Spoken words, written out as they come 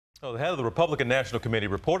Well, the head of the Republican National Committee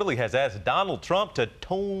reportedly has asked Donald Trump to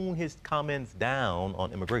tone his comments down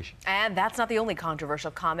on immigration. And that's not the only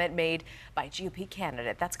controversial comment made by GOP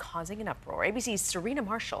candidate that's causing an uproar. ABC's Serena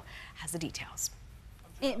Marshall has the details.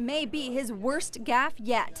 It may be his worst gaffe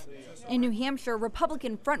yet. In New Hampshire,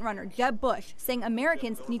 Republican frontrunner Jeb Bush saying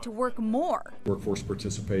Americans need to work more. Workforce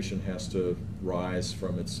participation has to rise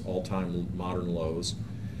from its all-time modern lows.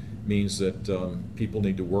 Means that people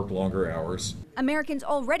need to work longer hours. Americans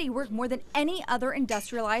already work more than any other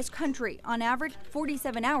industrialized country, on average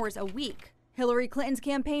 47 hours a week. Hillary Clinton's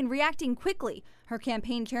campaign reacting quickly, her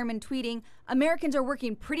campaign chairman tweeting, "Americans are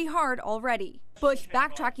working pretty hard already." Bush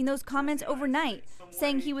backtracking those comments overnight,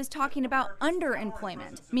 saying he was talking about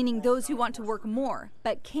underemployment, meaning those who want to work more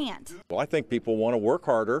but can't. Well, I think people want to work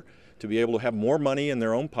harder to be able to have more money in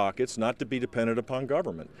their own pockets, not to be dependent upon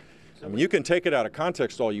government. I mean, you can take it out of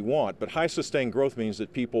context all you want, but high sustained growth means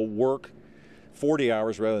that people work 40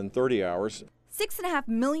 hours rather than 30 hours. 6.5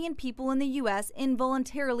 million people in the U.S.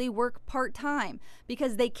 involuntarily work part-time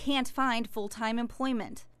because they can't find full-time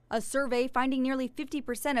employment. A survey finding nearly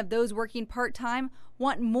 50% of those working part-time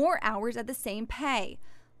want more hours at the same pay.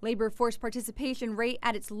 Labor force participation rate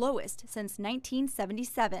at its lowest since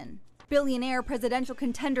 1977. Billionaire presidential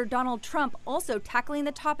contender Donald Trump also tackling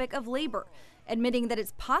the topic of labor, admitting that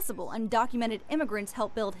it's possible undocumented immigrants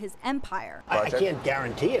help build his empire. I can't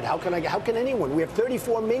guarantee it. How can anyone? We have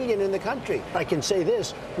 34 million in the country. I can say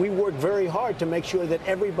this, we work very hard to make sure that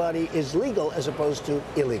everybody is legal as opposed to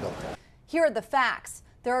illegal. Here are the facts.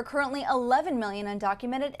 There are currently 11 million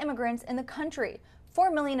undocumented immigrants in the country,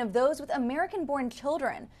 4 million of those with American-born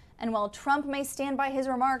children. And while Trump may stand by his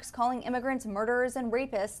remarks calling immigrants murderers and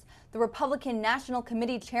rapists, the Republican National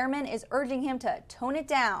Committee chairman is urging him to tone it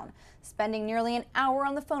down, spending nearly an hour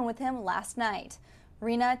on the phone with him last night.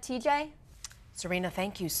 Rena, TJ? Serena,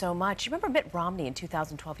 thank you so much. You remember Mitt Romney in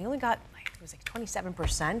 2012? He only got, it was like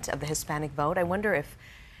 27% of the Hispanic vote. I wonder if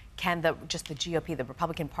just the GOP, the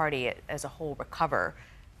Republican Party as a whole, recover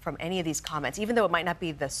from any of these comments, even though it might not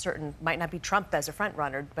be Trump as a front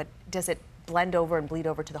runner, but does it blend over and bleed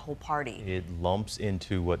over to the whole party? It lumps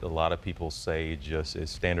into what a lot of people say just is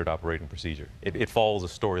standard operating procedure. It follows a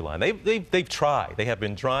storyline. They've tried. They have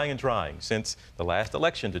been trying and trying since the last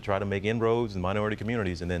election to try to make inroads in minority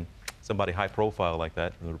communities, and then somebody high profile like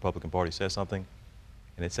that in the Republican Party says something,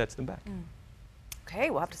 and it sets them back. Okay,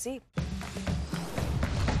 we'll have to see.